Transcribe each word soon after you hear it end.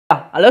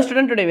Hello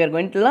student, today we are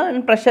going to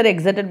learn pressure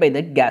exerted by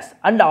the gas,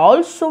 and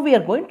also we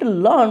are going to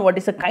learn what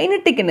is a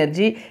kinetic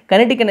energy.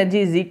 Kinetic energy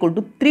is equal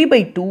to 3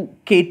 by 2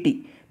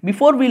 kT.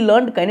 Before we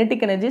learned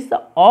kinetic energy is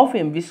the of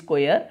mv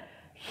square.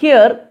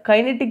 Here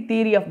kinetic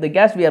theory of the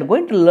gas we are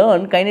going to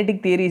learn.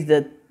 Kinetic theory is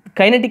the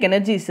kinetic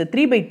energy is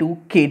 3 by 2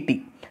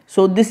 kT.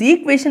 So this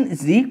equation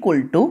is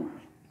equal to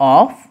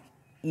of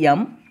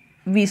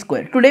mv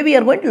square. Today we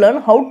are going to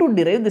learn how to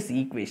derive this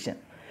equation.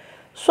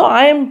 So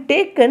I am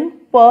taken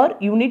per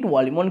unit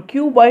volume, one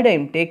cuboid I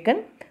am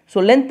taken. So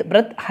length,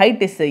 breadth, height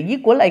is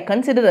equal, I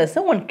consider as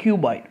a one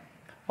cuboid.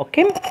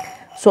 Okay.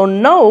 So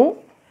now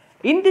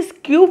in this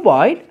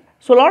cuboid,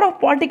 so lot of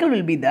particle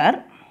will be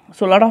there.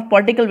 So lot of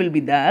particle will be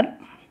there.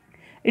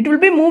 It will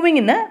be moving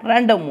in a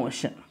random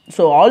motion.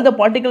 So all the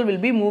particle will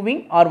be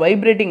moving or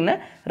vibrating in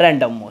a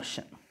random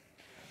motion.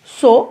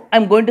 So I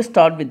am going to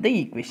start with the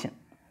equation.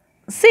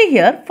 See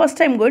here,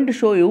 first I am going to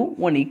show you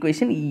one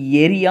equation,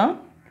 area,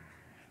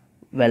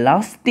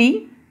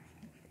 velocity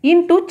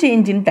into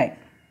change in time.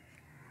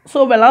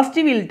 So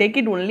velocity we will take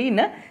it only in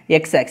a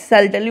x-axis.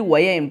 I will tell you why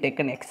I am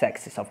taken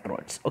x-axis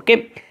afterwards.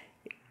 Okay.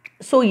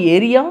 So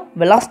area,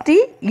 velocity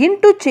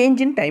into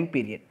change in time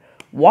period.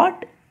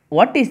 What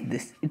is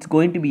this? It's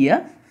going to be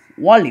a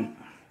volume.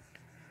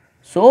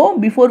 So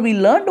before we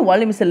learned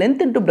volume is a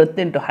length into breadth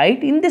into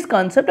height. In this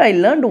concept I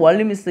learned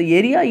volume is the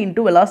area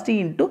into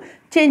velocity into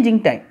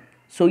changing time.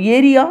 So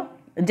area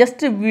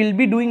just we will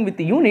be doing with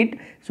the unit.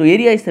 So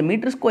area is a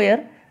meter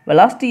square,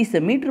 velocity is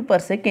a meter per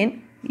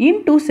second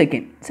into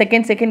second.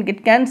 Second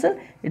get cancelled,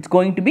 it's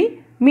going to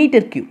be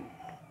meter cube.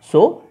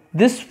 So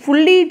this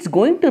fully it's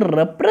going to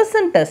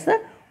represent as a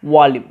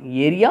volume,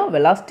 area,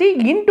 velocity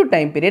into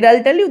time period. I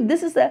will tell you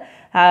this is a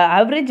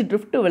average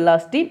drift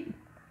velocity.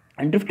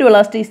 And drift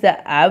velocity is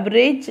the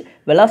average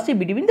velocity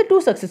between the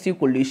two successive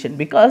collision,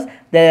 because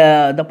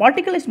the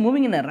particle is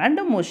moving in a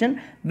random motion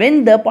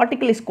when the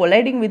particle is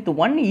colliding with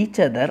one each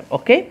other.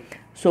 Okay,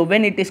 so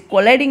when it is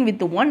colliding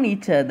with one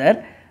each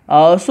other,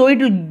 so it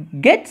will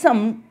get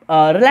some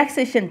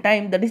relaxation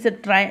time, that is a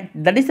time,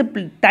 that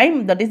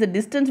is the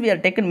distance we are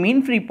taken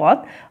mean free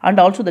path, and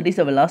also that is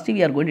a velocity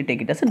we are going to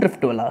take it as a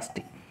drift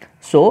velocity.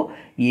 So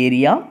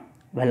area,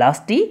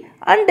 velocity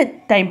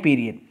and time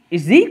period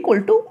is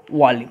equal to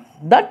volume.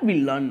 That we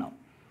will learn now.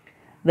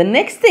 The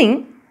next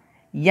thing,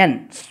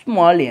 n,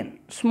 small n.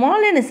 Small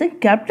n is a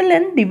capital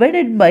N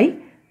divided by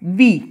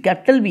V,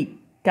 capital V.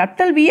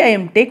 Capital V I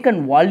am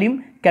taken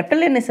volume,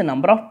 capital N is a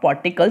number of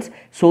particles.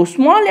 So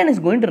small n is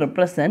going to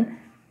represent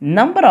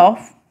number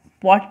of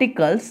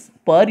particles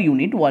per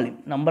unit volume.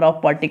 Number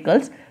of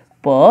particles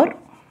per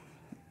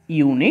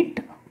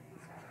unit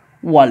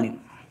volume.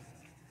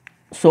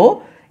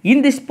 So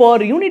in this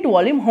per unit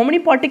volume, how many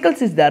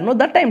particles is there? No,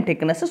 that I am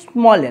taken as a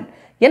small n.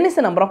 N is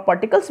the number of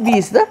particles, V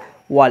is the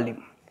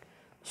volume.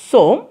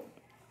 So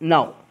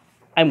now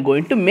I am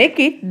going to make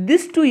it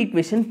these two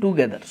equations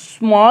together.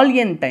 Small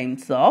n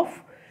times of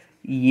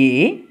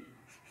A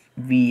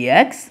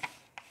Vx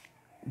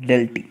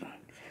del T.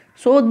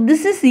 So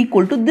this is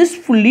equal to this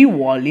fully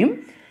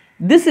volume.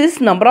 This is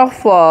number of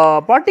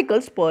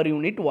particles per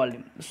unit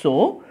volume.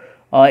 So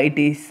it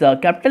is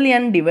capital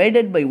N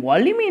divided by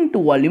volume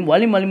into volume.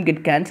 Volume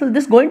get cancelled.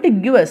 This is going to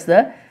give us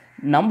the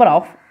number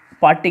of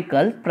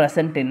particles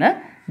present in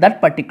that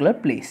particular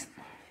place.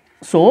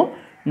 So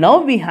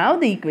now we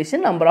have the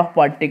equation number of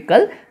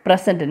particles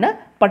present in a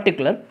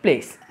particular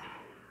place.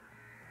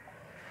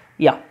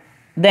 Yeah.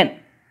 Then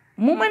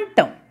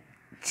momentum.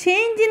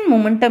 Change in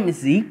momentum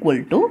is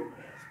equal to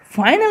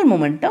final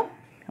momentum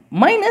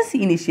minus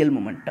initial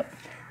momentum.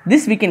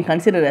 This we can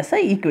consider as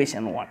a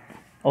equation 1.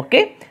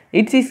 Okay.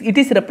 It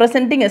is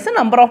representing as a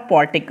number of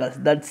particles.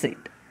 That's it.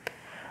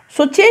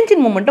 So change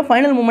in momentum,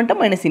 final momentum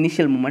minus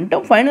initial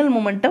momentum. Final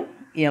momentum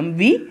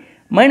mv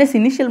minus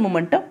initial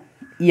momentum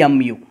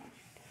mu.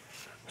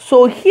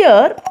 So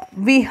here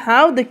we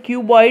have the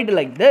cuboid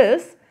like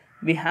this.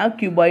 We have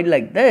cuboid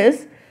like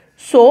this.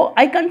 So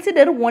I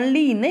consider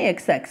only in a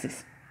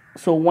x-axis.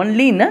 So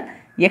only in a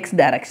x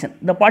direction.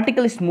 The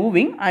particle is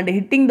moving and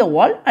hitting the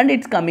wall and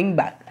it's coming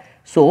back.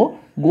 So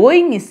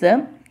going is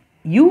a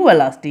u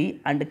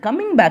velocity and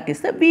coming back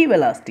is a v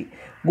velocity.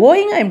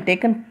 Going I am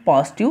taken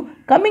positive,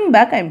 coming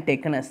back I am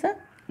taken as a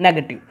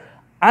negative.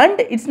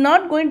 And it's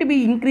not going to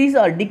be increase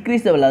or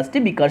decrease the velocity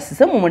because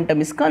the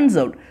momentum is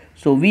conserved.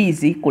 So v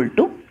is equal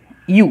to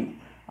u,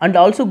 and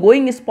also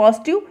going is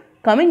positive,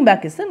 coming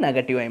back is a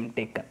negative I am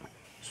taken.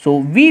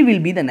 So v will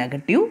be the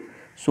negative.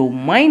 So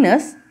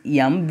minus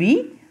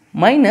mv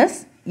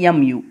minus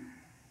mu.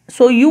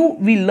 So u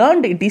we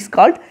learned it is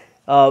called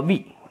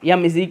v.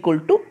 M is equal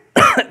to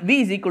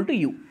v is equal to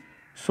u.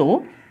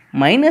 So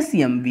minus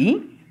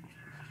mv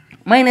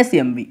minus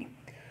mv.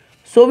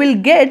 So we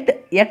will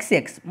get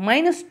xx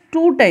minus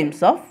 2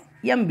 times of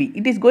mv.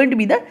 It is going to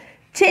be the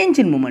change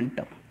in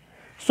momentum.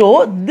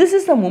 So this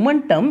is the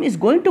momentum is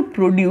going to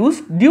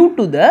produce due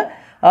to the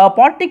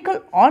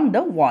particle on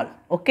the wall.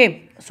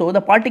 Okay. So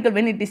the particle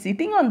when it is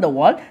sitting on the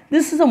wall,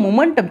 this is a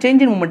momentum,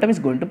 change in momentum is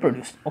going to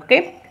produce.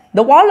 Okay.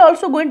 The wall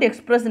also going to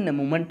express in the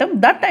momentum.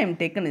 That I am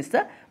taken is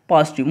the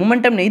positive.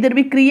 Momentum neither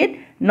be create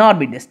nor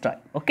be destroyed.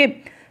 Okay.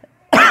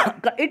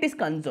 It is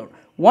conserved.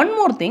 One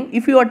more thing,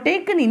 if you are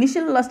taken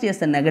initial velocity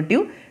as a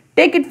negative,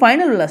 take it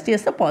final velocity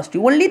as a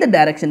positive. Only the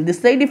direction. This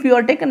side if you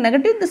are taken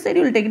negative, this side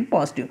you will take it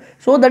positive.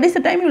 So that is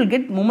the time you will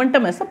get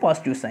momentum as a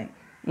positive sign.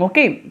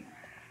 Okay.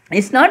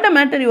 It's not a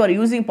matter you are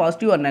using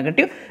positive or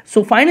negative.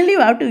 So finally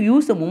you have to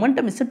use the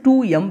momentum is a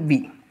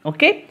 2mv.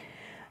 Okay.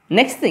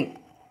 Next thing.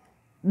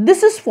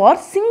 This is for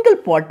single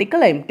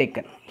particle I am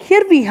taken.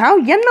 Here we have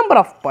n number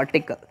of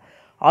particles.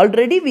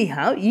 Already we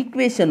have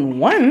equation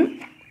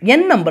 1,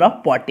 n number of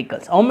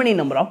particles. How many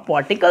number of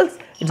particles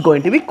it's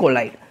going to be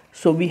collide.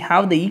 So we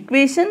have the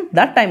equation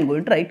that I am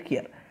going to write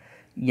here.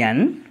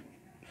 N,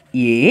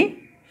 A,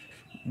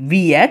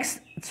 Vx.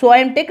 So I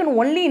am taken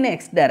only in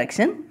x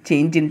direction,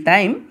 change in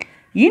time,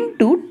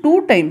 into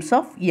 2 times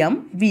of m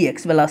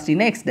Vx, velocity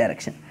in x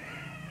direction.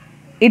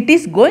 It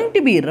is going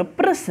to be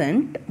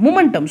represent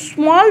momentum.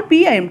 Small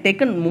p I am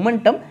taken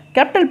momentum,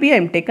 capital P I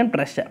am taken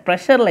pressure.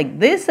 Pressure like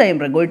this I am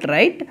going to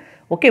write.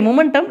 Okay,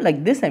 momentum like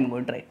this I am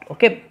going to write.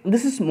 Okay,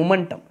 this is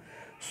momentum.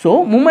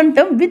 So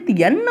momentum with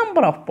n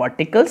number of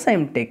particles I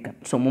am taken.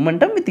 So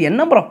momentum with n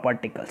number of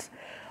particles.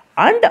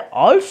 And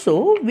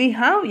also we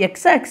have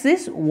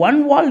x-axis,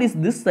 one wall is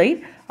this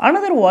side,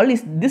 another wall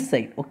is this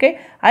side. Okay,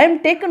 I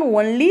am taken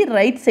only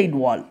right side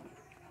wall.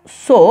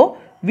 So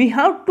we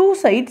have 2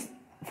 sides.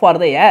 For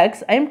the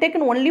x, I am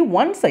taken only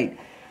one side.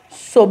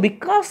 So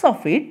because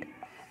of it,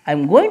 I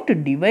am going to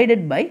divide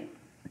it by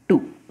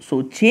 2.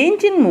 So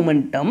change in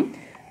momentum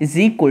is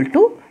equal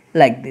to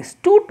like this.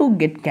 2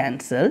 get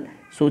cancelled.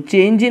 So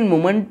change in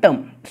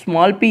momentum,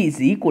 small p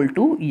is equal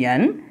to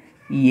n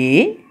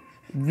a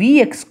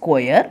Vx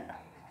square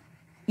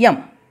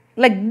m.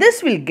 Like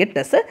this will get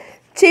us a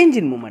change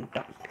in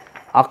momentum.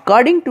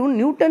 According to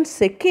Newton's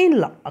second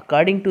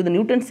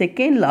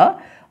law,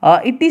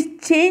 it is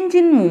change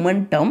in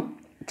momentum.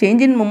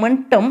 Change in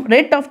momentum,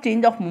 rate of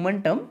change of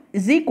momentum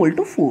is equal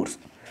to force.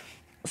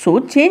 So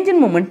change in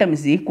momentum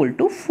is equal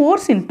to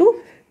force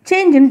into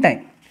change in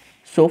time.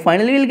 So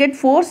finally we will get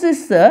force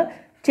is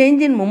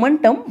change in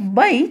momentum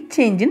by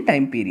change in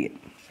time period.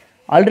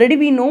 Already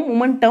we know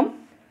momentum.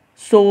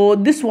 So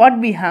this what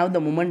we have the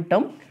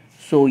momentum.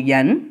 So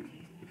n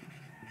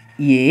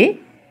a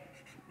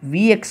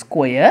Vx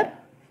square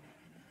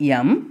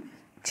m,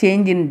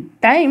 change in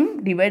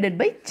time divided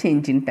by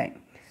change in time.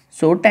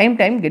 So time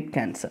get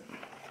cancelled.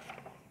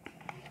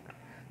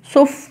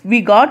 So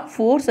we got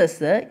force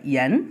as a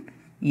n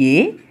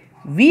a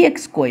Vx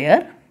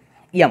square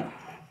m.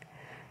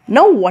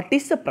 Now what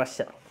is the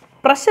pressure?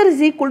 Pressure is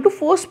equal to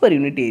force per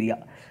unit area.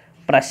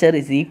 Pressure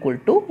is equal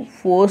to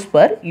force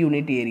per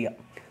unit area.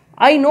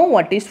 I know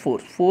what is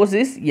force. Force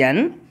is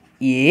n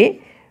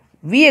a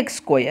Vx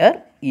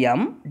square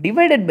m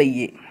divided by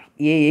a.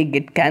 A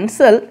get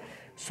cancelled.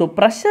 So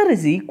pressure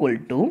is equal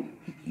to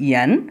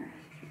n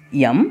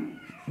m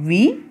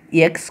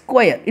Vx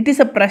square. It is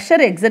a pressure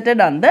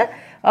exerted on the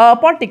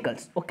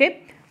particles.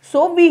 Okay.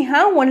 So we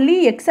have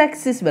only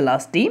x-axis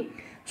velocity.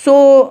 So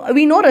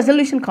we know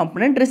resolution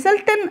component.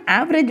 Resultant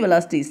average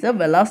velocity is the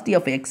velocity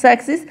of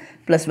x-axis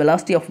plus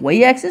velocity of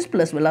y-axis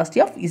plus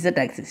velocity of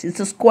z-axis. It's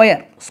a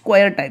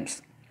square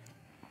times.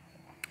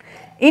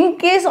 In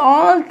case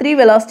all 3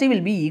 velocity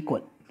will be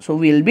equal. So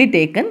we will be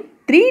taken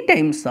 3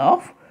 times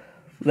of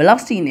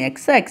velocity in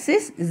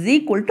x-axis is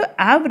equal to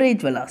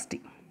average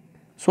velocity.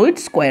 So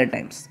it's square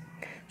times.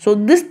 So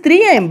this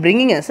 3 I am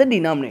bringing as a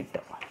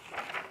denominator.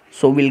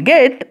 So we'll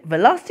get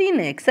velocity in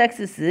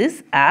x-axis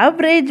is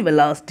average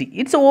velocity.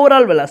 It's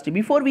overall velocity.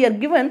 Before we are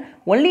given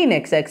only in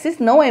x-axis.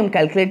 Now I am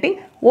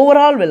calculating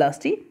overall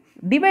velocity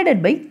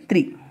divided by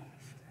 3.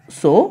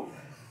 So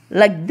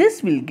like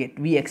this we'll get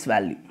Vx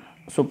value.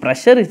 So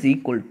pressure is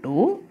equal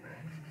to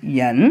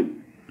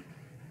n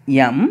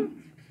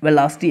m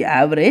velocity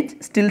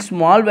average, still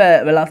small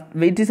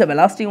velocity, it is a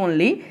velocity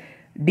only,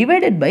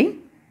 divided by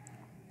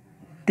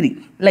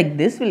 3. Like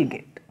this we'll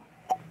get.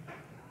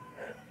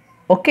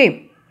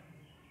 Okay.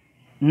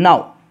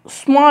 Now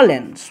small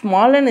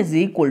n is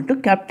equal to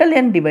capital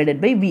N divided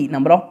by V,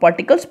 number of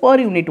particles per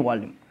unit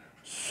volume.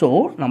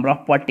 So number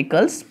of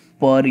particles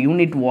per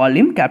unit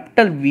volume,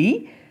 capital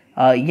V,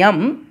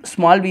 m,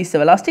 small v is the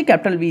velocity,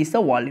 capital V is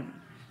the volume.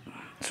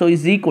 So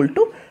is equal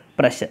to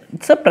pressure.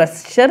 It's a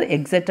pressure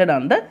exerted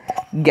on the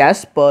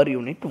gas per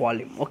unit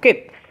volume.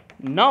 Okay.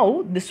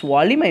 Now this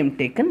volume I am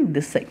taken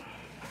this side.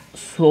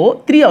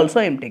 So 3 also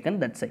I am taken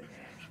that side.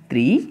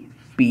 3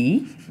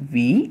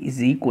 PV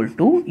is equal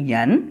to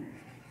n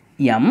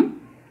m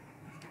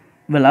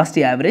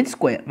velocity average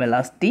square.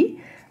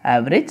 Velocity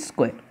average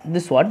square.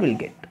 This what we'll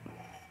get.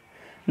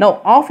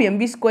 Now of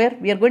mv square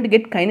we are going to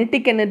get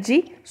kinetic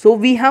energy. So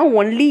we have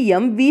only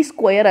mv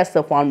square as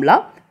the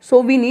formula.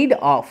 So we need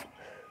of.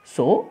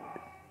 So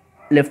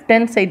left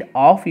hand side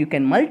of you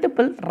can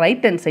multiple,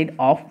 right hand side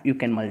of you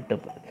can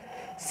multiple.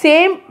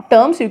 Same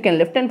terms you can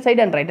left hand side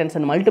and right hand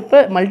side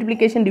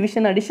multiplication,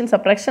 division, addition,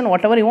 subtraction,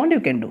 whatever you want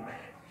you can do.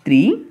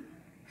 3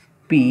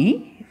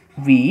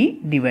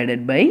 PV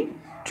divided by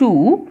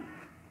 2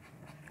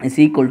 is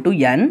equal to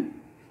n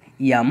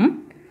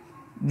m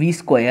v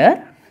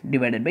square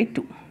divided by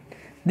 2.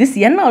 This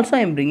n also I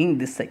am bringing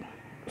this side.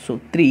 So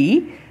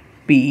 3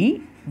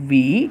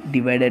 PV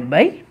divided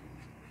by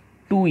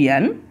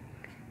 2n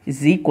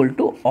is equal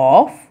to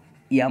half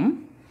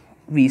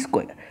mv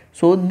square.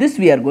 So this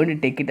we are going to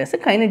take it as a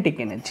kinetic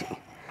energy.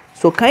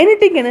 So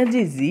kinetic energy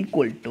is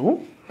equal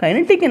to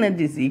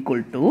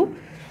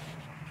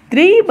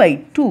 3 by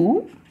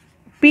 2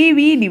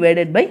 PV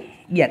divided by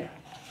n.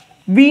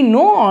 We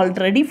know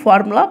already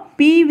formula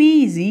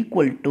PV is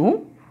equal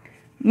to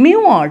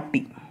mu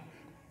RT.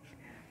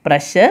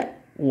 Pressure,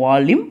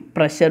 volume,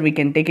 pressure we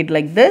can take it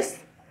like this.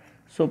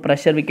 So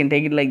pressure we can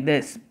take it like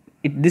this.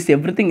 This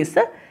everything is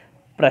the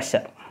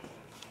pressure.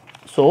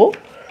 So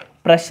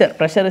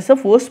pressure is a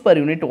force per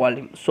unit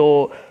volume.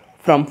 So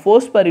from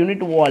force per unit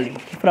volume,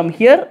 from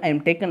here I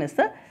am taken as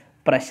the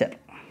pressure.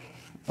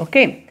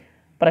 Okay,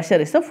 pressure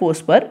is the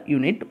force per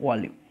unit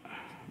volume.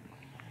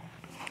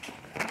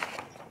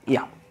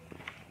 Yeah.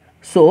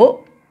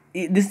 So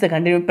this is the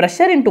continuous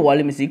pressure into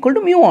volume is equal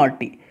to mu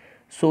RT.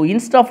 So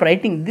instead of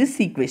writing this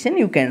equation,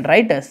 you can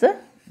write as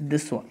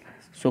this one.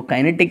 So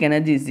kinetic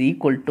energy is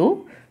equal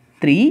to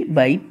 3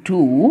 by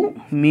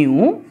 2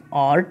 mu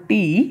RT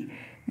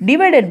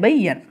divided by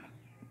n.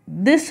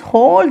 This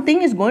whole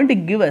thing is going to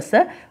give us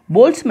a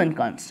Boltzmann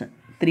constant.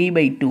 3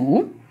 by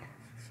 2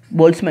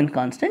 Boltzmann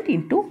constant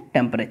into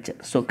temperature.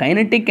 So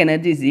kinetic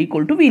energy is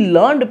equal to, we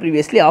learned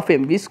previously, of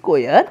mv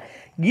square.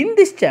 In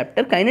this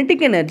chapter,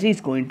 kinetic energy is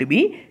going to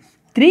be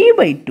 3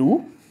 by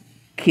 2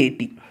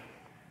 kT.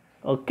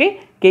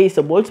 Okay, K is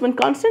a Boltzmann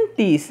constant,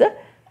 T is a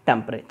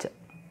temperature.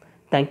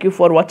 Thank you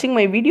for watching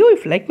my video.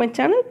 If you like my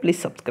channel, please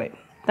subscribe.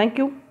 Thank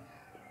you.